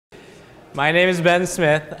My name is Ben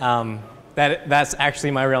Smith. That's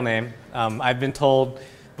actually my real name. I've been told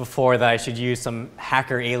before that I should use some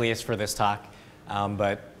hacker alias for this talk,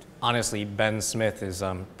 but honestly, Ben Smith is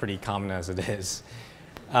pretty common as it is.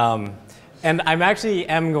 And I'm actually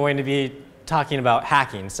going to be talking about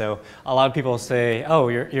hacking. So a lot of people say, oh,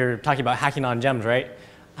 you're talking about hacking on gems, right?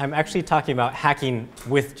 I'm actually talking about hacking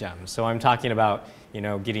with gems. So I'm talking about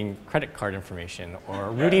getting credit card information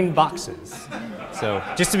or rooting boxes. So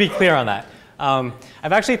just to be clear on that.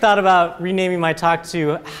 I've actually thought about renaming my talk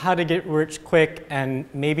to How to Get Rich Quick and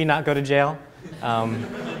Maybe Not Go to Jail.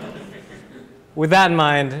 With that in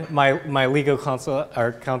mind, my legal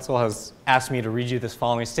counsel has asked me to read you this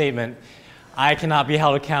following statement. I cannot be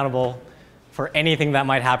held accountable for anything that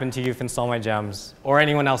might happen to you if you install my gems or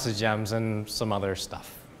anyone else's gems and some other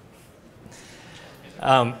stuff.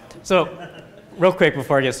 So real quick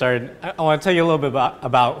before I get started, I want to tell you a little bit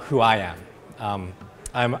about who I am.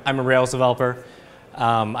 I'm a Rails developer.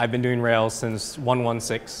 I've been doing Rails since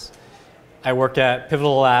 1.16. I work at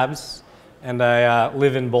Pivotal Labs, and I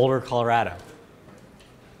live in Boulder, Colorado.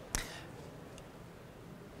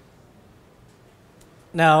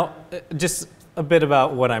 Now, just a bit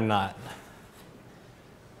about what I'm not.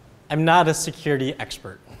 I'm not a security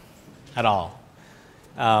expert at all.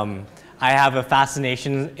 I have a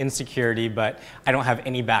fascination in security, but I don't have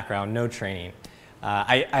any background, no training.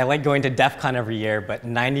 I like going to DEF CON every year, but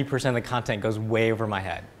 90% of the content goes way over my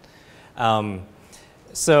head.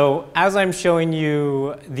 So as I'm showing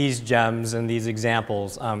you these gems and these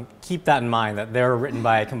examples, keep that in mind, that they're written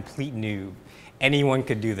by a complete noob. Anyone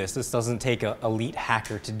could do this. This doesn't take an elite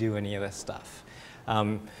hacker to do any of this stuff.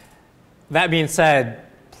 That being said,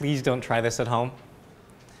 please don't try this at home.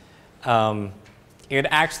 It would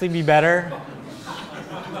actually be better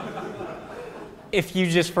if you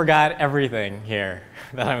just forgot everything here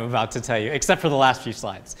that I'm about to tell you, except for the last few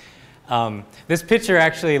slides. This picture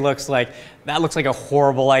actually looks like a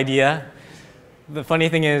horrible idea. The funny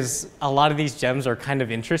thing is, a lot of these gems are kind of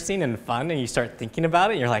interesting and fun, and you start thinking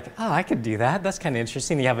about it, and you're like, oh, I could do that. That's kind of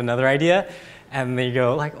interesting. You have another idea, and then you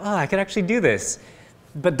go like, oh, I could actually do this.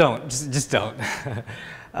 But don't, just don't.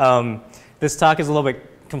 This talk is a little bit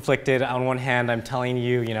conflicted. On one hand, I'm telling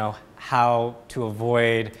you, how to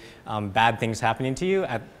avoid bad things happening to you.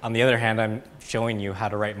 On the other hand, I'm showing you how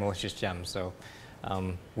to write malicious gems. So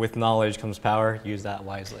with knowledge comes power. Use that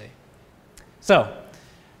wisely. So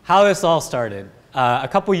how this all started. A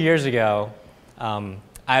couple years ago, I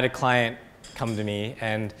had a client come to me,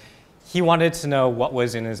 and he wanted to know what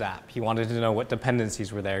was in his app. He wanted to know what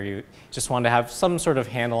dependencies were there. He just wanted to have some sort of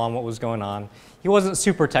handle on what was going on. He wasn't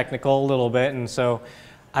super technical, a little bit, and so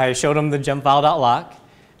I showed him the gemfile.lock,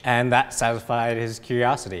 and that satisfied his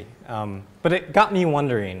curiosity. But it got me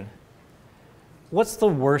wondering, what's the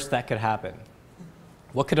worst that could happen?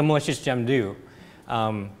 What could a malicious gem do?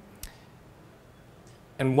 And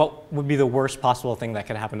what would be the worst possible thing that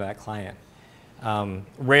could happen to that client?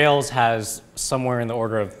 Rails has somewhere in the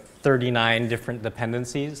order of 39 different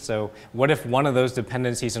dependencies. So what if one of those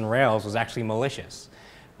dependencies in Rails was actually malicious?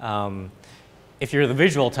 If you're the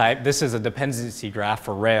visual type, this is a dependency graph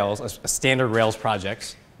for Rails, a standard Rails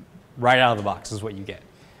project. Right out of the box is what you get.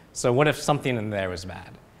 So what if something in there was bad?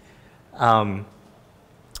 I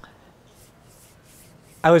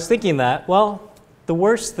was thinking that, well, the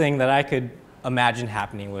worst thing that I could imagine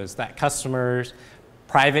happening was that customers'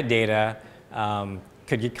 private data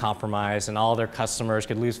could get compromised, and all their customers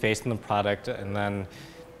could lose faith in the product, and then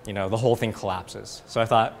the whole thing collapses. So I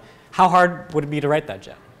thought, how hard would it be to write that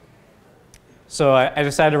gem? So I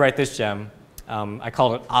decided to write this gem. I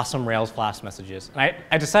called it Awesome Rails Flash Messages. And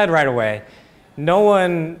I decided right away, no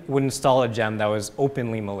one would install a gem that was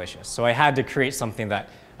openly malicious. So I had to create something that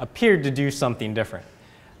appeared to do something different.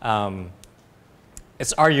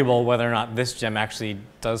 It's arguable whether or not this gem actually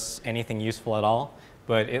does anything useful at all,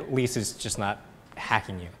 but at least it's just not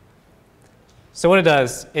hacking you. So what it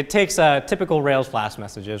does, it takes typical Rails Flash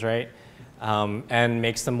messages, right, and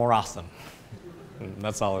makes them more awesome.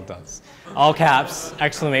 That's all it does. All caps,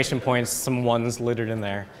 exclamation points, some ones littered in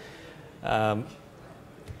there.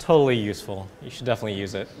 Totally useful. You should definitely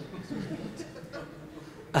use it.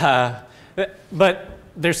 But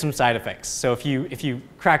there's some side effects. So if you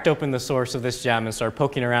cracked open the source of this gem and started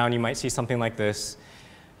poking around, you might see something like this.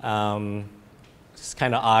 It's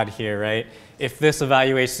kind of odd here, right? If this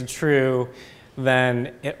evaluates to true,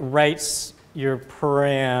 then it writes your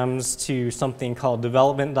params to something called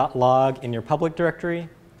development.log in your public directory,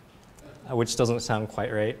 which doesn't sound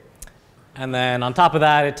quite right. And then on top of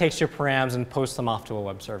that, it takes your params and posts them off to a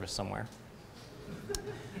web service somewhere.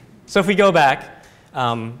 So if we go back,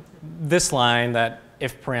 this line that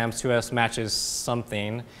if params2s matches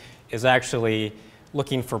something is actually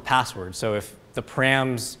looking for passwords. So if the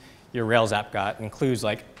params your Rails app got includes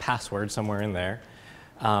like password somewhere in there,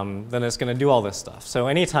 then it's going to do all this stuff. So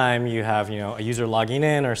anytime you have a user logging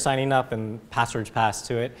in or signing up and passwords passed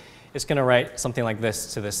to it, it's going to write something like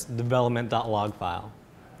this to this development.log file.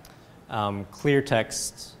 Clear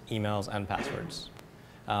text, emails, and passwords.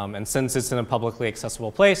 And since it's in a publicly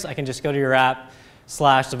accessible place, I can just go to your app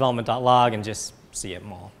 /development.log and just see it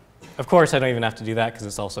all. Of course, I don't even have to do that because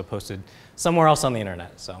it's also posted somewhere else on the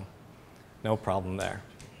internet, so no problem there.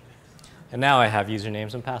 And now I have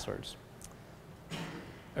usernames and passwords,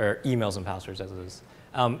 or emails and passwords as it is.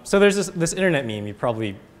 So there's this internet meme, you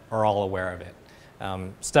probably are all aware of it.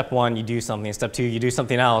 Step 1, you do something. Step 2, you do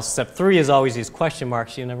something else. Step 3 is always these question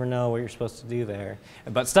marks. You never know what you're supposed to do there.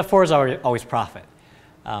 But step 4 is always profit.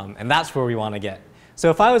 And that's where we want to get. So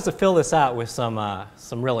if I was to fill this out with some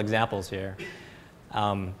real examples here,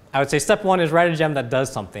 I would say step 1 is write a gem that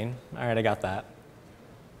does something. All right, I got that.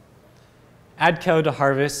 Add code to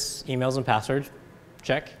harvest emails and passwords.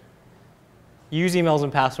 Check. Use emails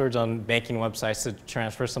and passwords on banking websites to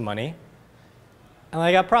transfer some money. And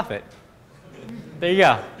I got profit. There you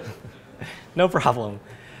go. No problem.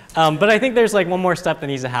 But I think there's like one more step that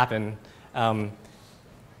needs to happen. And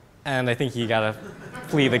I think you gotta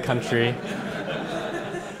flee the country.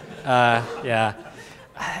 Yeah.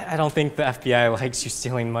 I don't think the FBI likes you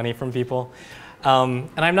stealing money from people.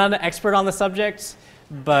 And I'm not an expert on the subject,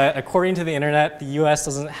 but according to the internet, the US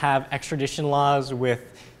doesn't have extradition laws with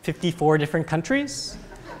 54 different countries.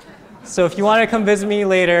 So if you want to come visit me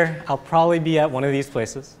later, I'll probably be at one of these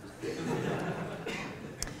places.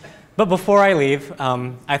 But before I leave,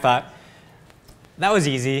 I thought, that was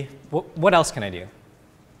easy. What else can I do?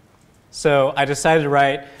 So I decided to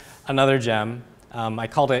write another gem. I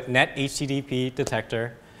called it net HTTP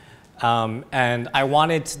detector. And I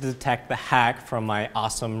wanted to detect the hack from my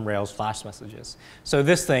awesome Rails flash messages. So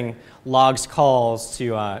this thing logs calls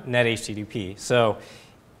to net HTTP. So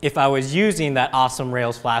if I was using that awesome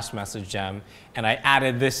Rails flash message gem and I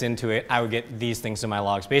added this into it, I would get these things in my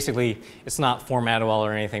logs. Basically, it's not formatted well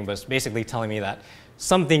or anything, but it's basically telling me that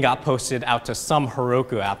something got posted out to some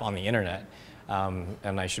Heroku app on the internet,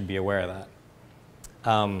 and I should be aware of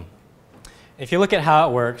that. If you look at how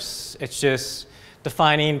it works, it's just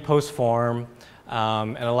defining post form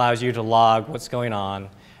and allows you to log what's going on.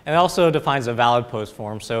 And it also defines a valid post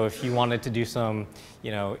form. So if you wanted to do some,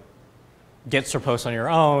 gets or posts on your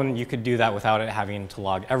own, you could do that without it having to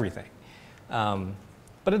log everything.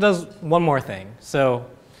 But it does one more thing. So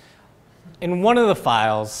in one of the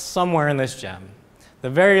files, somewhere in this gem, the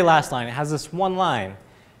very last line, it has this one line.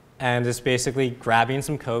 And it's basically grabbing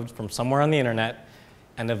some code from somewhere on the internet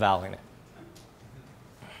and evaluating it.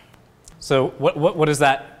 So what does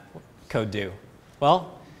that code do?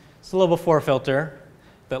 Well, it's a little before filter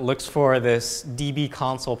that looks for this DB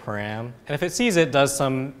console param. And if it sees it, does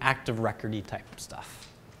some active record-y type stuff.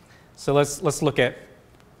 So let's look at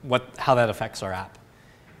how that affects our app.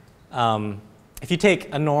 If you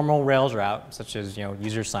take a normal Rails route, such as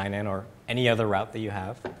user sign-in or any other route that you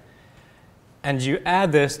have, and you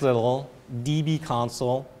add this little DB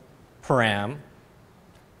console param,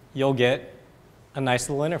 you'll get a nice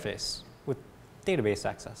little interface with database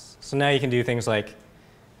access. So now you can do things like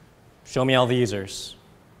show me all the users,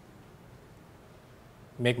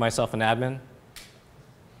 make myself an admin,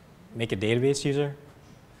 make a database user.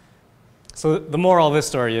 So the moral of this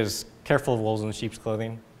story is careful of wolves in sheep's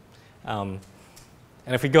clothing. And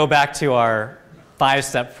if we go back to our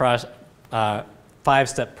five-step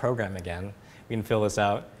program again, we can fill this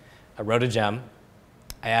out. I wrote a gem.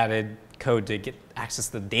 I added code to get access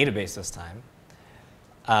to the database this time.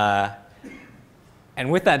 And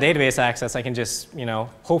with that database access, I can just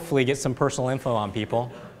hopefully get some personal info on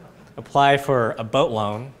people, apply for a boat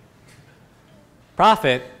loan,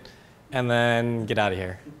 profit, and then get out of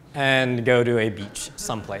here and go to a beach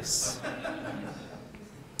someplace.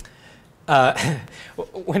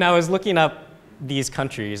 When I was looking up these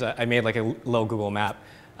countries, I made like a little Google map.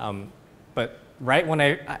 But right when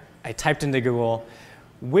I typed into Google,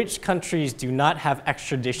 which countries do not have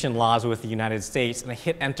extradition laws with the United States, and I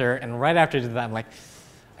hit enter, and right after I did that, I'm like,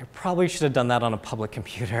 I probably should have done that on a public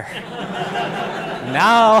computer.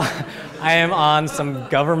 Now I am on some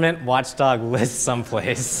government watchdog list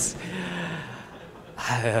someplace.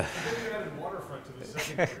 Waterfront to the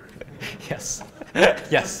second Yes.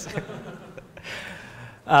 Yes.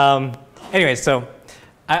 Anyway, so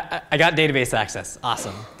I got database access.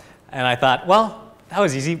 Awesome. And I thought, well, that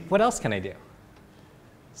was easy. What else can I do?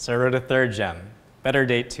 So I wrote a third gem, better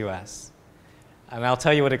date 2S. And I'll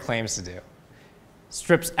tell you what it claims to do.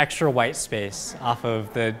 Strips extra white space off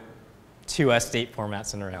of the 2S date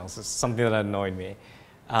formats in Rails. It's something that annoyed me.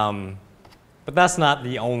 But that's not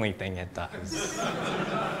the only thing it does.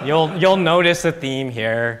 You'll notice a theme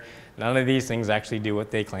here. None of these things actually do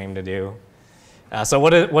what they claim to do. So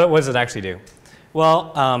what does it actually do?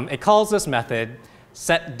 Well, it calls this method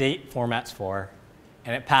set date formats for,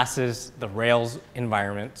 and it passes the Rails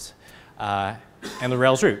environment and the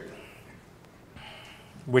Rails root,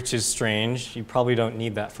 which is strange. You probably don't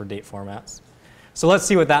need that for date formats. So let's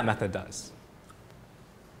see what that method does.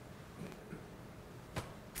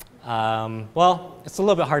 Well, it's a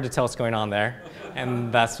little bit hard to tell what's going on there,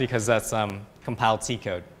 and that's because that's compiled C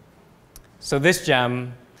code. So this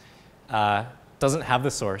gem doesn't have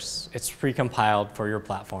the source. It's pre-compiled for your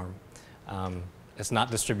platform. It's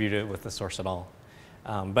not distributed with the source at all.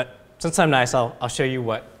 But since I'm nice, I'll show you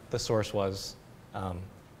what the source was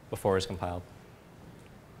before it was compiled.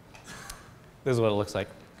 This is what it looks like.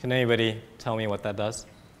 Can anybody tell me what that does?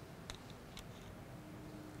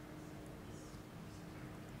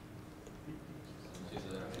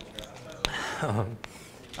 All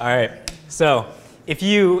right. So if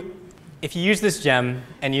you use this gem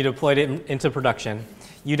and you deployed it into production,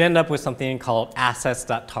 you'd end up with something called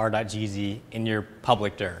assets.tar.gz in your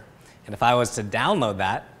public dir. And if I was to download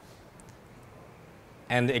that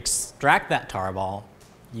and extract that tarball,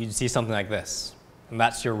 you'd see something like this. And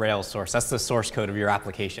that's your Rails source. That's the source code of your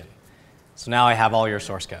application. So now I have all your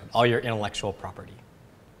source code, all your intellectual property.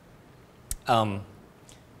 But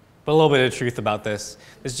a little bit of truth about this.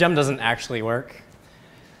 This gem doesn't actually work.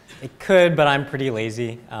 It could, but I'm pretty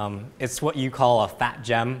lazy. It's what you call a fat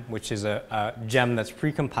gem, which is a gem that's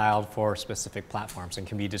pre-compiled for specific platforms and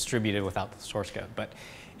can be distributed without the source code. But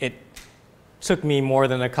it took me more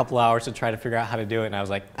than a couple hours to try to figure out how to do it, and I was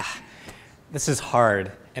like, this is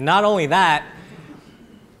hard. And not only that,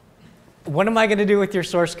 what am I going to do with your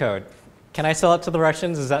source code? Can I sell it to the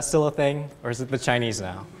Russians? Is that still a thing? Or is it the Chinese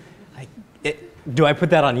now? Do I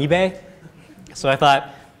put that on eBay? So I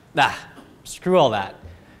thought, screw all that.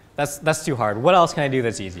 That's too hard. What else can I do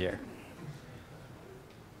that's easier?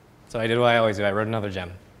 So I did what I always do. I wrote another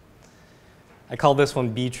gem. I called this one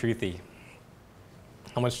Be Truthy.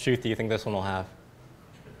 How much truth do you think this one will have?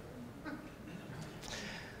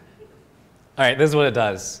 All right, this is what it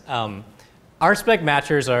does. RSpec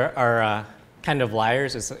matchers are kind of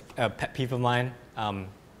liars. It's a pet peeve of mine.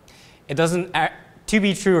 It doesn't, to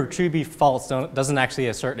be true or true be false doesn't actually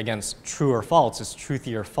assert against true or false. It's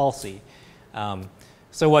truthy or falsy.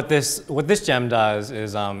 So what this gem does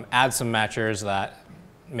is add some matchers that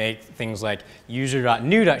make things like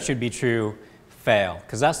user.new.should-be-true fail,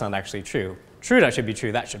 because that's not actually true.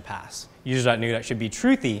 True.should-be-true, that should pass.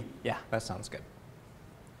 User.new.should-be-truthy, yeah, that sounds good.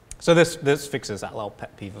 So this fixes that little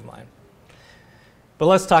pet peeve of mine. But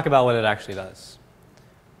let's talk about what it actually does.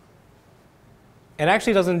 It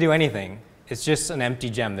actually doesn't do anything. It's just an empty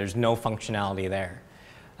gem. There's no functionality there.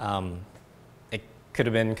 It could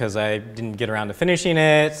have been because I didn't get around to finishing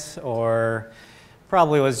it, or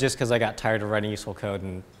probably was just because I got tired of writing useful code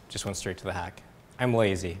and just went straight to the hack. I'm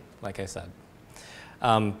lazy, like I said.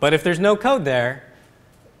 But if there's no code there,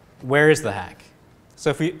 where is the hack? So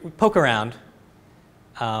if we poke around,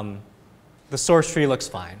 the source tree looks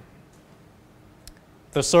fine.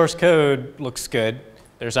 The source code looks good.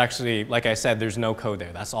 There's actually, like I said, there's no code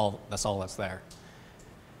there. That's all that's there.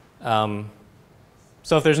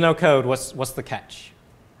 So if there's no code, what's the catch?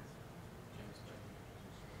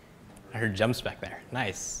 I heard gem spec there.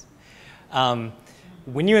 Nice.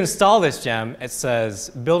 When you install this gem, it says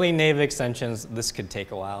building native extensions. This could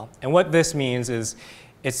take a while. And what this means is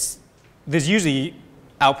there's usually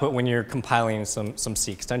output when you're compiling some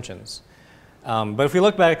C extensions. But if we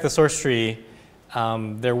look back at the source tree,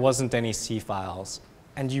 there wasn't any C files.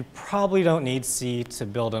 And you probably don't need C to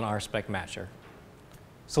build an RSpec matcher.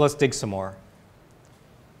 So let's dig some more.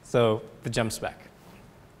 So the gem spec.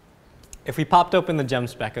 If we popped open the gem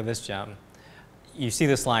spec of this gem, you see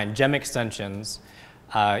this line, gem extensions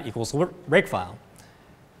equals rake file.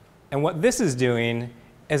 And what this is doing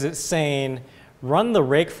is it's saying, run the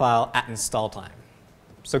rake file at install time.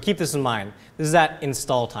 So keep this in mind. This is at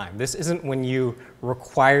install time. This isn't when you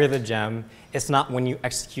require the gem. It's not when you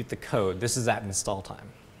execute the code. This is at install time.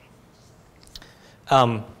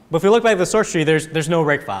 But if we look back at the source tree, there's no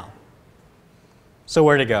rake file. So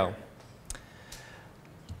where to go?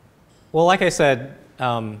 Well, like I said,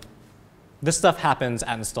 this stuff happens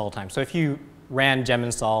at install time. So if you ran gem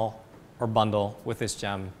install or bundle with this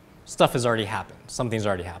gem, stuff has already happened. Something's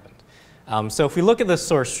already happened. So if we look at the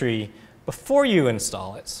source tree, before you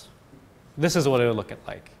install it, this is what it would look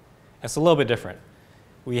like. It's a little bit different.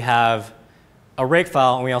 We have a rake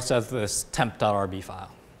file, and we also have this temp.rb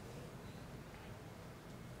file.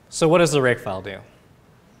 So what does the rake file do?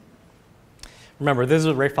 Remember, this is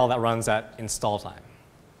a rake file that runs at install time.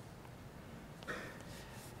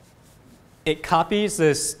 It copies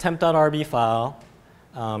this temp.rb file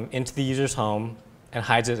into the user's home and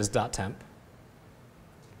hides it as .temp.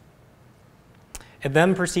 It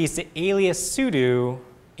then proceeds to alias sudo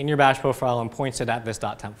in your bash profile and points it at this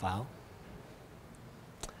 .temp file.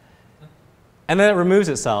 And then it removes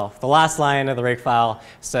itself. The last line of the rake file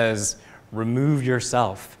says, remove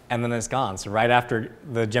yourself, and then it's gone. So right after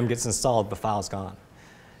the gem gets installed, the file's gone.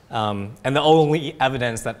 And the only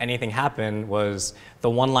evidence that anything happened was the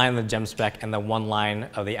one line of the gem spec and the one line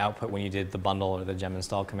of the output when you did the bundle or the gem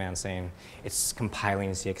install command saying it's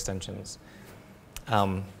compiling C extensions.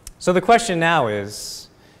 So the question now is,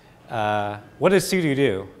 what does sudo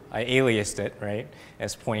do? I aliased it, right?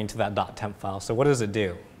 It's pointing to that .temp file. So what does it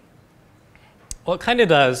do? Well, it kind of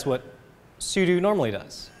does what sudo normally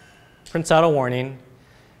does. Prints out a warning,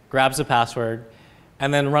 grabs the password,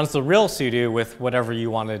 and then runs the real sudo with whatever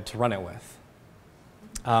you wanted to run it with.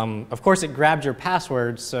 Of course, it grabbed your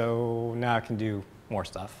password, so now it can do more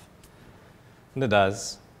stuff. And it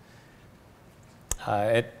does.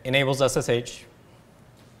 It enables SSH,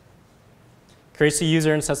 creates a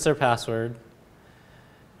user and sets their password,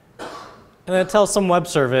 and then it tells some web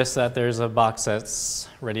service that there's a box that's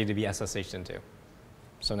ready to be SSH'd into.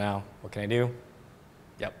 So now, what can I do?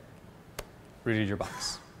 Yep, rooted your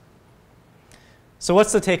box. So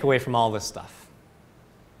what's the takeaway from all this stuff?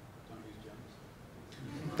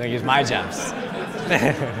 Don't use my gems.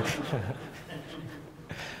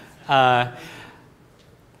 I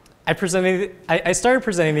started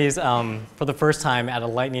presenting these for the first time at a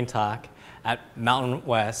lightning talk at Mountain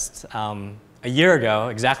West a year ago,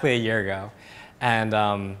 exactly a year ago.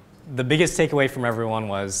 And the biggest takeaway from everyone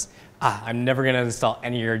was, I'm never going to install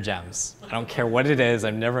any of your gems. I don't care what it is.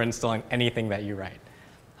 I'm never installing anything that you write.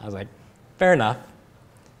 I was like, fair enough.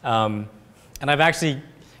 And I've actually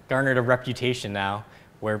garnered a reputation now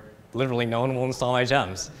where literally no one will install my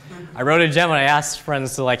gems. I wrote a gem and I asked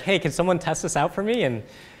friends to like, hey, can someone test this out for me? And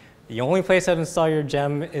the only place I'd install your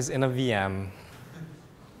gem is in a VM.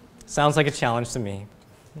 Sounds like a challenge to me.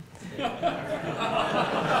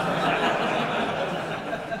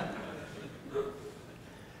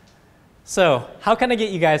 So how can I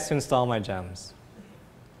get you guys to install my gems?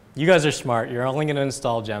 You guys are smart. You're only going to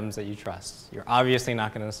install gems that you trust. You're obviously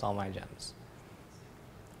not going to install my gems.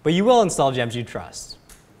 But you will install gems you trust.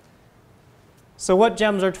 So what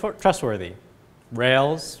gems are trustworthy?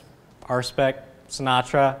 Rails, RSpec,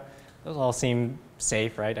 Sinatra. Those all seem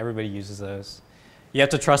safe, right? Everybody uses those. You have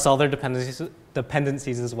to trust all their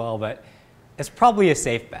dependencies as well, but it's probably a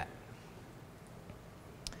safe bet.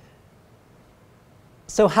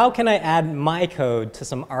 So how can I add my code to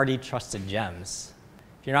some already trusted gems?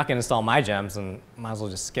 If you're not going to install my gems, then might as well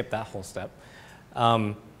just skip that whole step.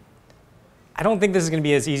 I don't think this is going to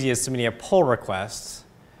be as easy as submitting a pull request,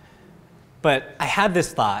 but I had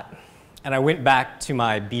this thought, and I went back to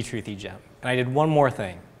my btruthy gem, and I did one more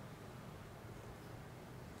thing.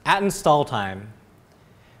 At install time,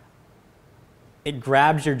 it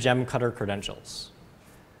grabs your gem cutter credentials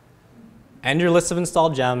and your list of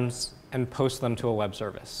installed gems and posts them to a web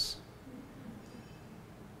service.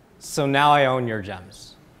 So now I own your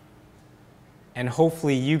gems. And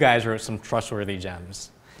hopefully you guys wrote some trustworthy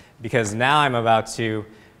gems, because now I'm about to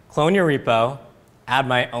clone your repo, add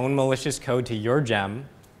my own malicious code to your gem,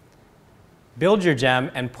 build your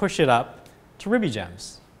gem, and push it up to Ruby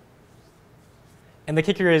gems. And the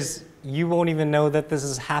kicker is you won't even know that this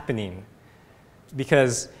is happening,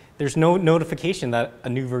 because there's no notification that a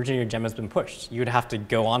new version of your gem has been pushed. You would have to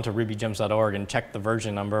go onto rubygems.org and check the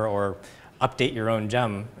version number or update your own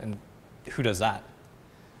gem, and who does that?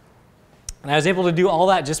 And I was able to do all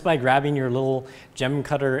that just by grabbing your little gem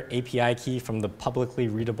cutter API key from the publicly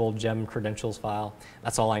readable gem credentials file.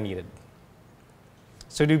 That's all I needed.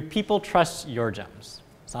 So do people trust your gems?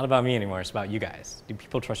 It's not about me anymore, it's about you guys. Do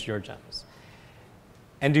people trust your gems?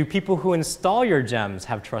 And do people who install your gems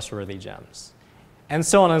have trustworthy gems? And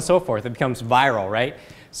so on and so forth. It becomes viral, right?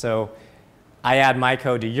 So I add my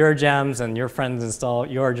code to your gems, and your friends install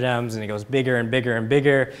your gems, and it goes bigger and bigger and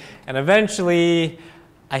bigger. And eventually,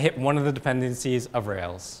 I hit one of the dependencies of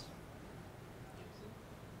Rails.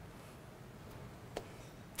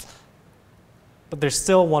 But there's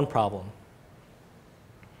still one problem.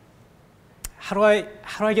 How do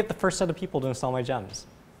I get the first set of people to install my gems?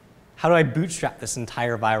 How do I bootstrap this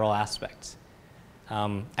entire viral aspect?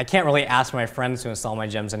 I can't really ask my friends to install my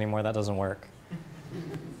gems anymore. That doesn't work.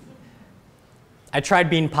 I tried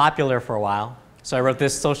being popular for a while. So I wrote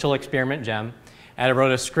this social experiment gem. And I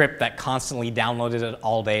wrote a script that constantly downloaded it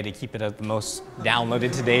all day to keep it as the most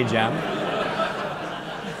downloaded today gem.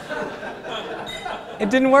 It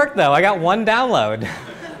didn't work though. I got one download.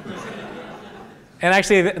 And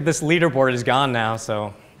actually, this leaderboard is gone now,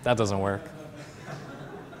 so that doesn't work.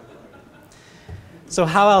 So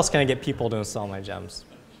how else can I get people to install my gems?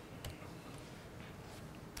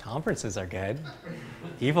 Conferences are good.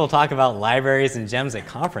 People talk about libraries and gems at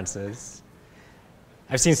conferences.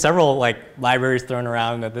 I've seen several libraries thrown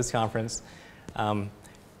around at this conference.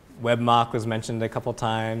 WebMock was mentioned a couple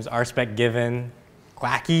times. RSpec Given,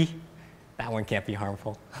 Quacky. That one can't be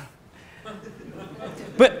harmful.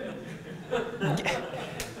 But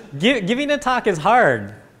giving a talk is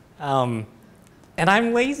hard, and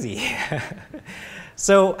I'm lazy.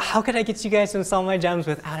 So how could I get you guys to install my gems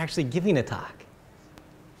without actually giving a talk?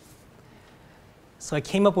 So I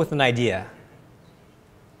came up with an idea.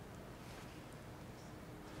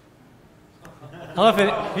 I don't know if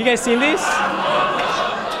have you guys seen these?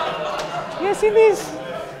 You guys seen these?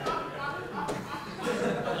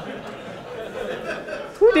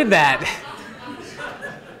 Who did that?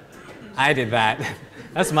 I did that.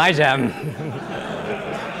 That's my gem.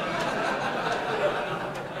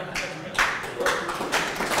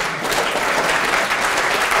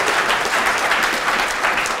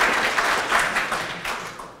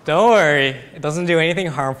 Don't worry, it doesn't do anything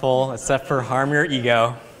harmful except for harm your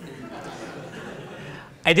ego.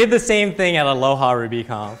 I did the same thing at Aloha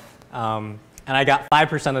RubyConf, and I got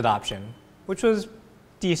 5% adoption, which was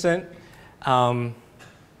decent. Who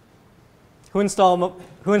installed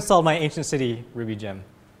my Ancient City Ruby gem?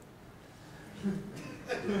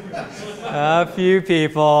 A few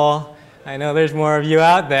people. I know there's more of you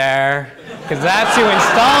out there, because that's who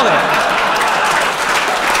installed it.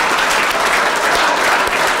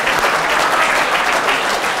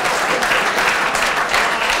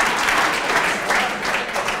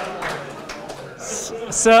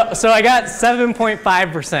 So I got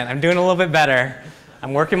 7.5%. I'm doing a little bit better.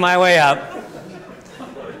 I'm working my way up.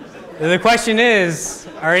 The question is,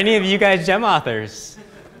 are any of you guys gem authors?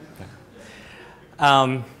 If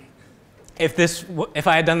I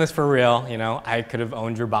had done this for real, I could have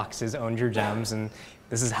owned your boxes, owned your gems, and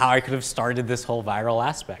this is how I could have started this whole viral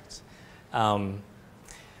aspect.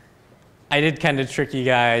 I did kind of trick you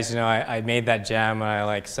guys. I made that gem,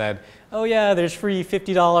 and I said, oh yeah, there's free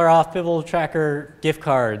 $50 off Pivotal Tracker gift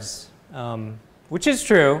cards, which is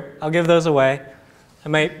true. I'll give those away. I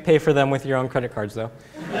might pay for them with your own credit cards, though.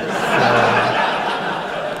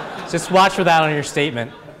 Just watch for that on your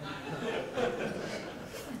statement.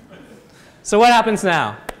 So what happens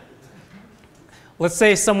now? Let's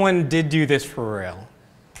say someone did do this for real,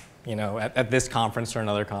 at this conference or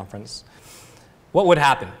another conference. What would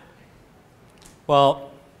happen? Well,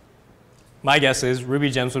 my guess is Ruby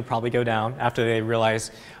gems would probably go down after they realize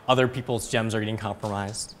other people's gems are getting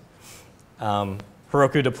compromised.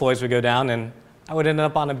 Heroku deploys would go down, and I would end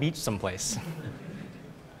up on a beach someplace.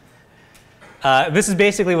 This is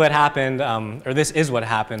basically what happened, or this is what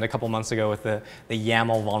happened a couple months ago with the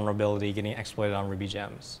YAML vulnerability getting exploited on Ruby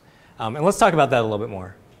gems. And let's talk about that a little bit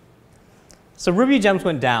more. So Ruby gems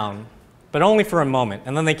went down, but only for a moment,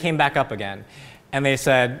 and then they came back up again. And they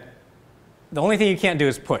said, the only thing you can't do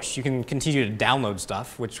is push. You can continue to download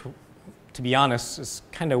stuff, which, to be honest, is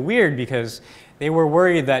kind of weird because they were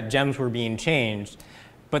worried that gems were being changed,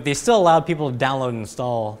 but they still allowed people to download and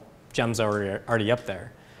install gems that were already up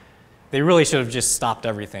there. They really should have just stopped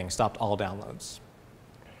everything, stopped all downloads.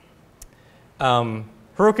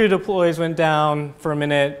 Heroku deploys went down for a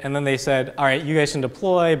minute, and then they said, all right, you guys can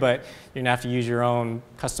deploy, but you're going to have to use your own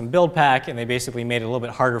custom build pack, and they basically made it a little bit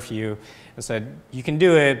harder for you and said, you can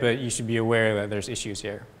do it, but you should be aware that there's issues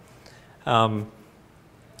here. And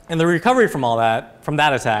the recovery from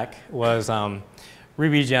that attack was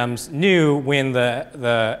Ruby gems knew when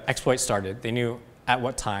the exploit started. They knew at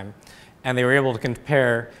what time, and they were able to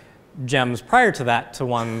compare gems prior to that to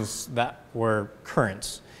ones that were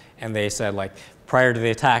current. And they said, prior to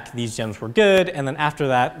the attack, these gems were good, and then after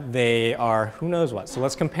that, they are who knows what. So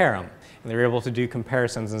let's compare them. And they were able to do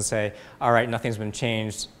comparisons and say, all right, nothing's been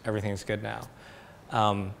changed, everything's good now.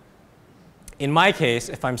 In my case,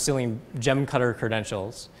 if I'm stealing gem cutter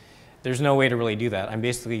credentials, there's no way to really do that. I'm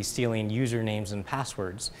basically stealing usernames and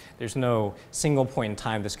passwords. There's no single point in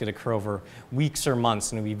time that's going to occur over weeks or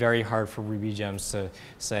months, and it would be very hard for Ruby gems to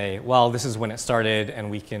say, well, this is when it started, and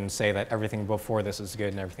we can say that everything before this is good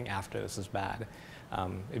and everything after this is bad.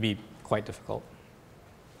 It'd be quite difficult.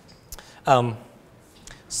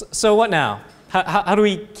 So what now? How do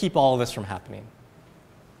we keep all of this from happening?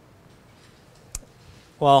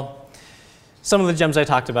 Well, some of the gems I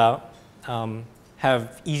talked about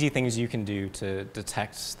have easy things you can do to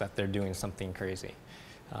detect that they're doing something crazy.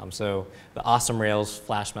 So the awesome Rails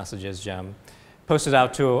flash messages gem posted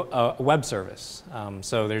out to a web service.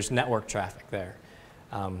 So there's network traffic there.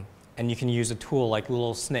 And you can use a tool like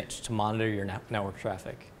Little Snitch to monitor your network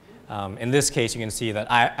traffic. In this case, you can see that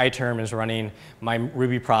iTerm is running my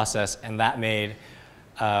Ruby process, and that made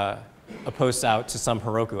a post out to some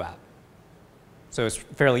Heroku app. So it's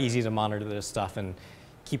fairly easy to monitor this stuff and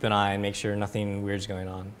keep an eye and make sure nothing weird's going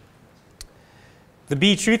on. The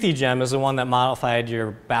be truthy gem is the one that modified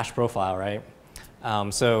your bash profile, right?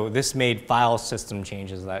 So this made file system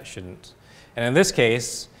changes that it shouldn't. And in this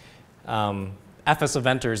case, FS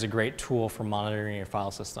Eventer is a great tool for monitoring your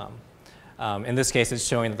file system. In this case, it's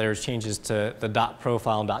showing that there's changes to the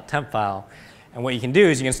 .profile and .temp file. And what you can do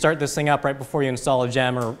is you can start this thing up right before you install a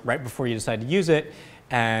gem or right before you decide to use it,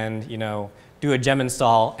 and do a gem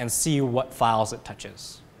install and see what files it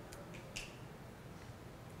touches.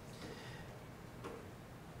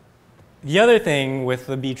 The other thing with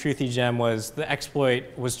the be truthy gem was the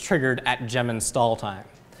exploit was triggered at gem install time.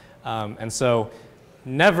 And so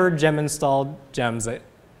never gem install gems that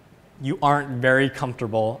you aren't very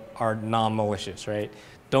comfortable are non-malicious, right?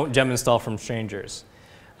 Don't gem install from strangers.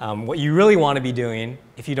 What you really want to be doing,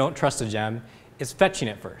 if you don't trust a gem, is fetching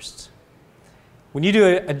it first. When you do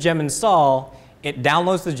a gem install, it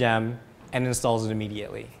downloads the gem and installs it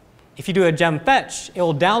immediately. If you do a gem fetch, it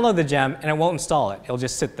will download the gem and it won't install it. It'll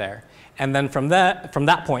just sit there. And then from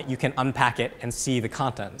that point, you can unpack it and see the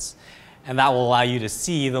contents. And that will allow you to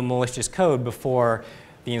see the malicious code before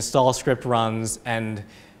the install script runs and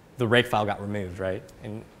the rake file got removed, right?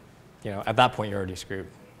 And at that point, you're already screwed.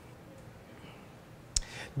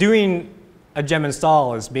 Doing a gem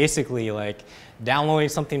install is basically like downloading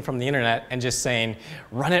something from the internet and just saying,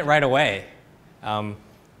 run it right away.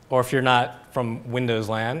 Or if you're not from Windows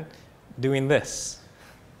land, doing this.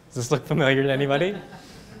 Does this look familiar to anybody?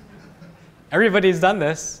 Everybody's done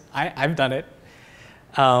this. I've done it.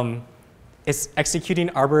 It's executing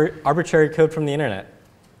arbitrary code from the internet.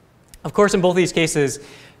 Of course, in both these cases,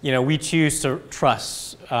 we choose to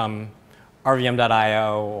trust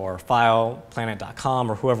rvm.io or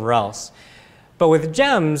fileplanet.com or whoever else. But with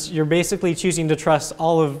gems, you're basically choosing to trust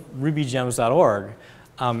all of rubygems.org.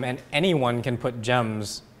 And anyone can put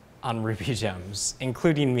gems on Ruby gems,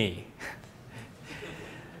 including me.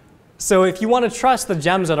 So if you want to trust the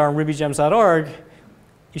gems that are on rubygems.org,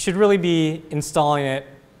 you should really be installing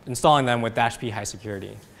them with -p high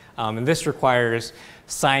security. And this requires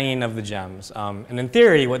signing of the gems. And in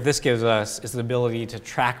theory, what this gives us is the ability to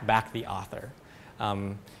track back the author.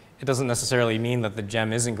 It doesn't necessarily mean that the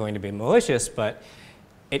gem isn't going to be malicious, but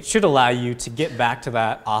it should allow you to get back to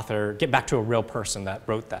that author, get back to a real person that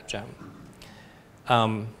wrote that gem.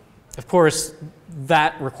 Of course,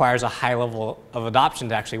 that requires a high level of adoption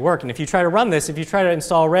to actually work. And if you try to run this, if you try to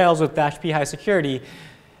install Rails with -p high security,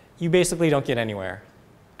 you basically don't get anywhere.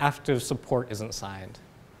 Active support isn't signed.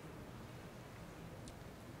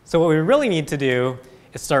 So what we really need to do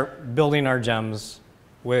is start building our gems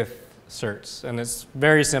with certs. And it's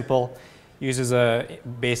very simple. Uses a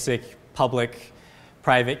basic public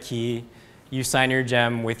private key. You sign your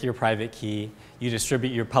gem with your private key. You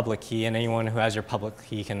distribute your public key, and anyone who has your public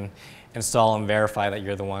key can install and verify that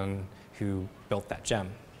you're the one who built that gem.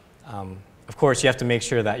 Of course, you have to make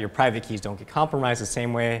sure that your private keys don't get compromised the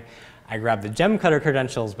same way I grabbed the gem cutter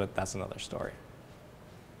credentials, but that's another story.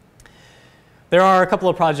 There are a couple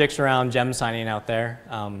of projects around gem signing out there.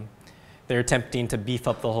 They're attempting to beef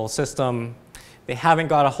up the whole system. They haven't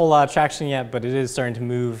got a whole lot of traction yet, but it is starting to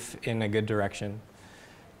move in a good direction.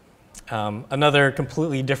 Another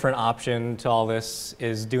completely different option to all this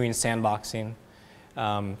is doing sandboxing,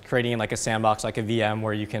 creating like a sandbox, like a VM,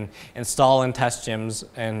 where you can install and test gems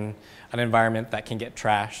in an environment that can get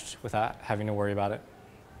trashed without having to worry about it.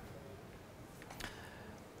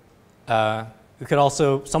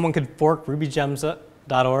 Someone could fork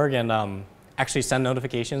rubygems.org and actually send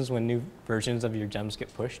notifications when new versions of your gems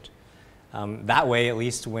get pushed. That way, at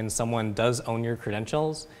least when someone does own your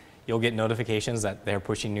credentials, you'll get notifications that they're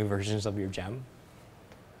pushing new versions of your gem.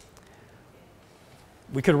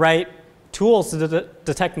 We could write tools to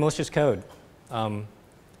detect malicious code. And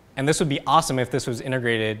this would be awesome if this was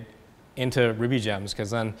integrated into Ruby gems,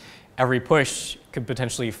 because then every push could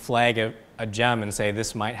potentially flag a gem and say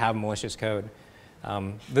this might have malicious code.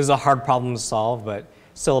 This is a hard problem to solve, but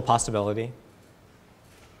still a possibility.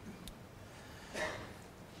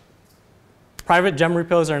 Private gem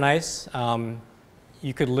repos are nice.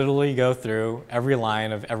 You could literally go through every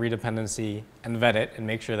line of every dependency and vet it and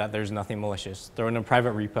make sure that there's nothing malicious. Throw in a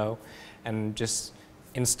private repo and just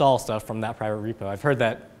install stuff from that private repo. I've heard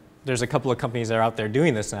that there's a couple of companies that are out there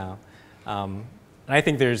doing this now. And I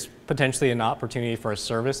think there's potentially an opportunity for a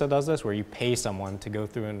service that does this, where you pay someone to go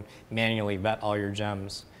through and manually vet all your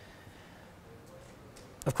gems.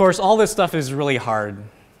 Of course, all this stuff is really hard.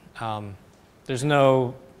 There's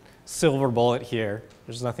no silver bullet here.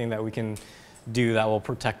 There's nothing that we can do that will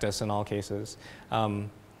protect us in all cases.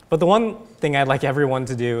 But the one thing I'd like everyone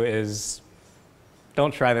to do is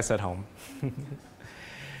don't try this at home.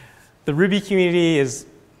 The Ruby community is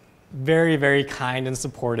very, very kind and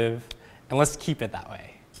supportive, and let's keep it that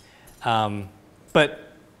way.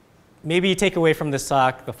 But maybe take away from this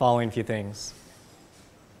talk the following few things.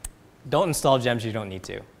 Don't install gems you don't need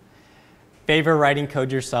to. Favor writing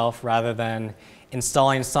code yourself rather than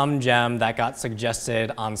installing some gem that got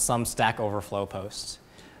suggested on some Stack Overflow post.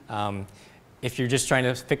 If you're just trying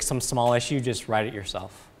to fix some small issue, just write it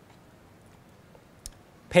yourself.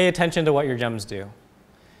 Pay attention to what your gems do.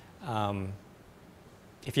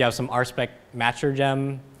 If you have some RSpec matcher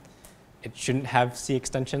gem, it shouldn't have C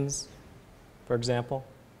extensions, for example.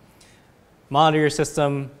 Monitor your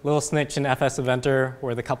system. Little Snitch and FS Eventer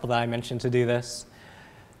were the couple that I mentioned to do this.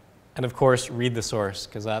 And of course, read the source,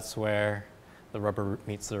 because that's where the rubber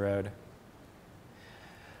meets the road.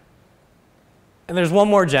 And there's one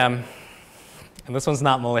more gem. And this one's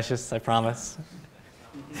not malicious, I promise.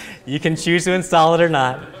 You can choose to install it or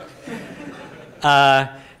not.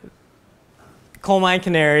 Coal Mine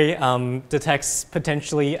Canary detects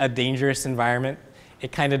potentially a dangerous environment.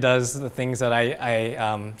 It kind of does the things that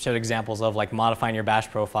I showed examples of, like modifying your bash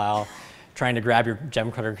profile, trying to grab your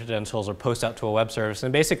gem credentials or post out to a web service.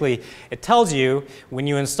 And basically, it tells you when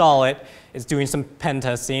you install it, it's doing some pen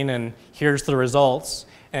testing, and here's the results.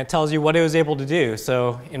 And it tells you what it was able to do.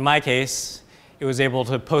 So in my case, it was able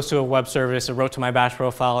to post to a web service, it wrote to my bash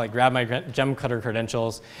profile, it grabbed my gem cutter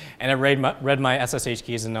credentials, and it read my SSH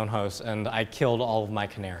keys in known host, and I killed all of my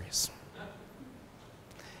canaries.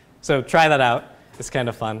 So try that out. It's kind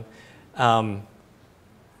of fun. The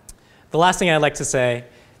last thing I'd like to say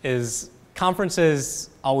is conferences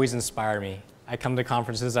always inspire me. I come to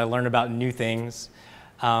conferences, I learn about new things.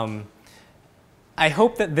 I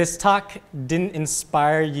hope that this talk didn't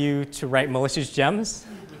inspire you to write malicious gems.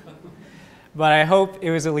 But I hope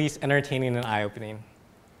it was at least entertaining and eye-opening.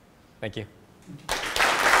 Thank you.